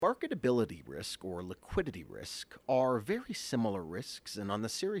Marketability risk or liquidity risk are very similar risks, and on the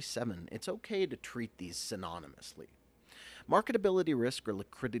Series 7, it's okay to treat these synonymously. Marketability risk or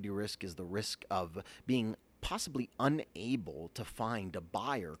liquidity risk is the risk of being possibly unable to find a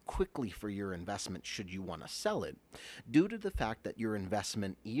buyer quickly for your investment should you want to sell it, due to the fact that your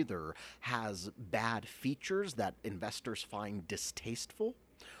investment either has bad features that investors find distasteful,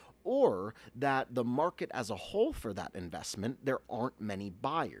 or that the market as a whole for that investment, there aren't many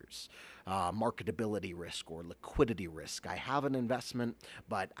buyers. Marketability risk or liquidity risk. I have an investment,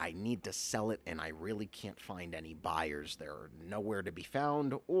 but I need to sell it and I really can't find any buyers. They're nowhere to be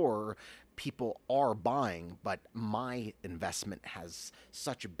found, or people are buying, but my investment has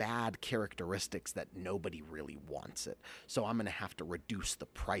such bad characteristics that nobody really wants it. So I'm going to have to reduce the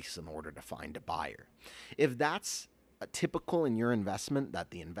price in order to find a buyer. If that's typical in your investment, that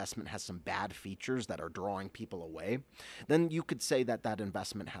the investment has some bad features that are drawing people away, then you could say that that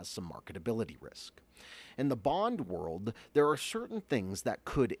investment has some marketability risk. In the bond world, there are certain things that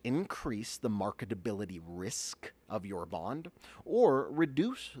could increase the marketability risk of your bond or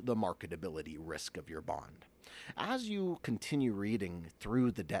reduce the marketability risk of your bond. As you continue reading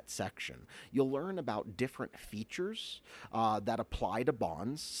through the debt section, you'll learn about different features that apply to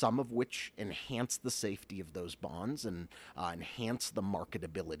bonds, some of which enhance the safety of those bonds and enhance the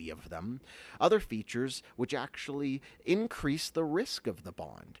marketability of them. Other features which actually increase the risk of the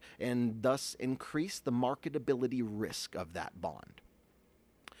bond and thus increase the marketability risk of that bond.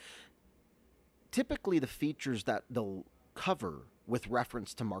 Typically, the features that they'll cover with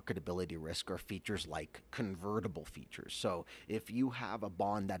reference to marketability risk are features like convertible features. So if you have a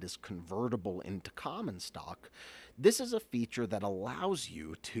bond that is convertible into common stock, this is a feature that allows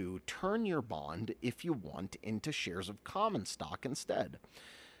you to turn your bond, if you want, into shares of common stock instead.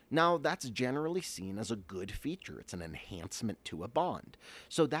 Now, that's generally seen as a good feature. It's an enhancement to a bond.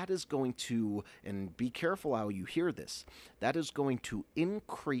 So that is going to, and be careful how you hear this, that is going to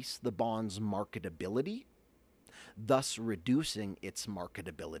increase the bond's marketability, thus reducing its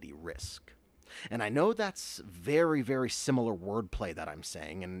marketability risk. And I know that's very, very similar wordplay that I'm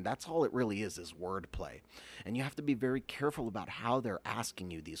saying, and that's all it really is wordplay. And you have to be very careful about how they're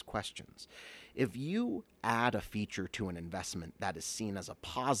asking you these questions. If you add a feature to an investment that is seen as a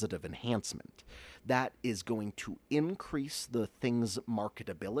positive enhancement, that is going to increase the thing's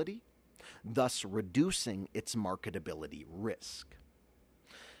marketability, thus reducing its marketability risk.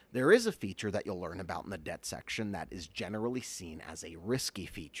 There is a feature that you'll learn about in the debt section that is generally seen as a risky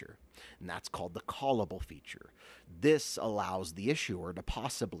feature, and that's called the callable feature. This allows the issuer to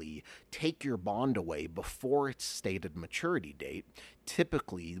possibly take your bond away before its stated maturity date.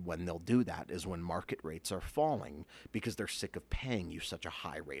 Typically, when they'll do that is when market rates are falling because they're sick of paying you such a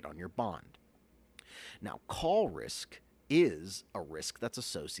high rate on your bond. Now, call risk is a risk that's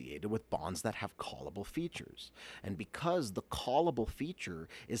associated with bonds that have callable features. And because the callable feature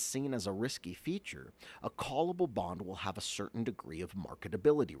is seen as a risky feature, a callable bond will have a certain degree of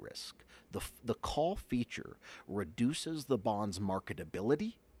marketability risk. The call feature reduces the bond's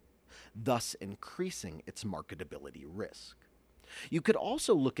marketability, thus increasing its marketability risk. You could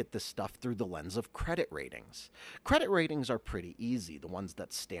also look at this stuff through the lens of credit ratings. Credit ratings are pretty easy, the ones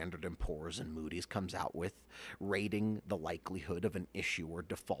that Standard & Poor's and Moody's comes out with, rating the likelihood of an issuer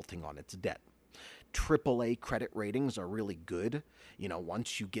defaulting on its debt. AAA credit ratings are really good.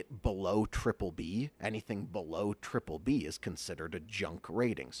 Once you get below BBB, anything below BBB is considered a junk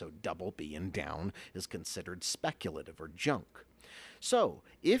rating. So BB and down is considered speculative or junk. So,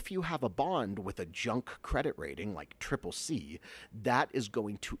 if you have a bond with a junk credit rating like CCC, that is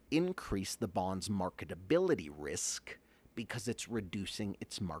going to increase the bond's marketability risk because it's reducing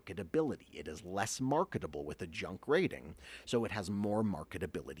its marketability. It is less marketable with a junk rating, so it has more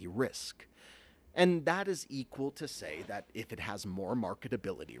marketability risk. And that is equal to say that if it has more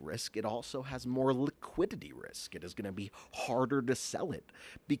marketability risk, it also has more liquidity risk. It is going to be harder to sell it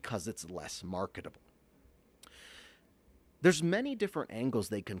because it's less marketable. There's many different angles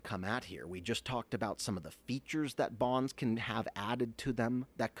they can come at here. We just talked about some of the features that bonds can have added to them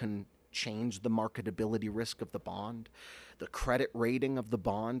that can change the marketability risk of the bond. The credit rating of the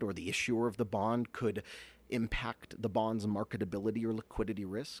bond or the issuer of the bond could impact the bond's marketability or liquidity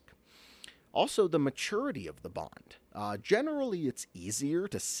risk. Also, the maturity of the bond. Generally, it's easier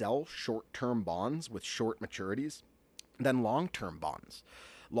to sell short-term bonds with short maturities than long-term bonds.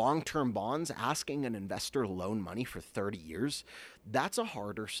 Long-term bonds, asking an investor to loan money for 30 years, that's a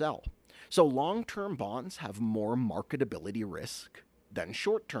harder sell. So long-term bonds have more marketability risk than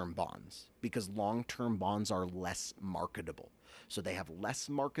short-term bonds because long-term bonds are less marketable. So they have less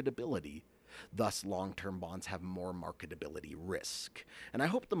marketability Thus, long-term bonds have more marketability risk. And I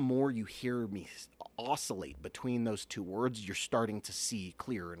hope the more you hear me oscillate between those two words, you're starting to see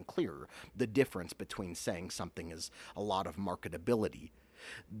clearer and clearer the difference between saying something is a lot of marketability,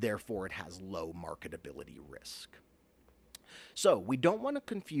 therefore it has low marketability risk. So, we don't want to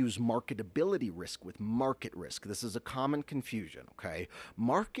confuse marketability risk with market risk. This is a common confusion, okay?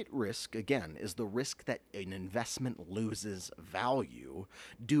 Market risk, again, is the risk that an investment loses value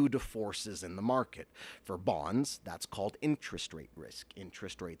due to forces in the market. For bonds, that's called interest rate risk.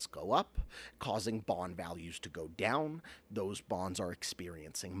 Interest rates go up, causing bond values to go down. Those bonds are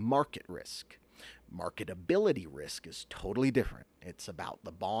experiencing market risk. Marketability risk is totally different. It's about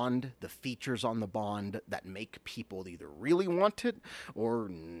the bond, the features on the bond that make people either really want it or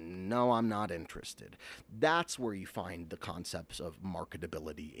no, I'm not interested. That's where you find the concepts of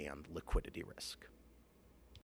marketability and liquidity risk.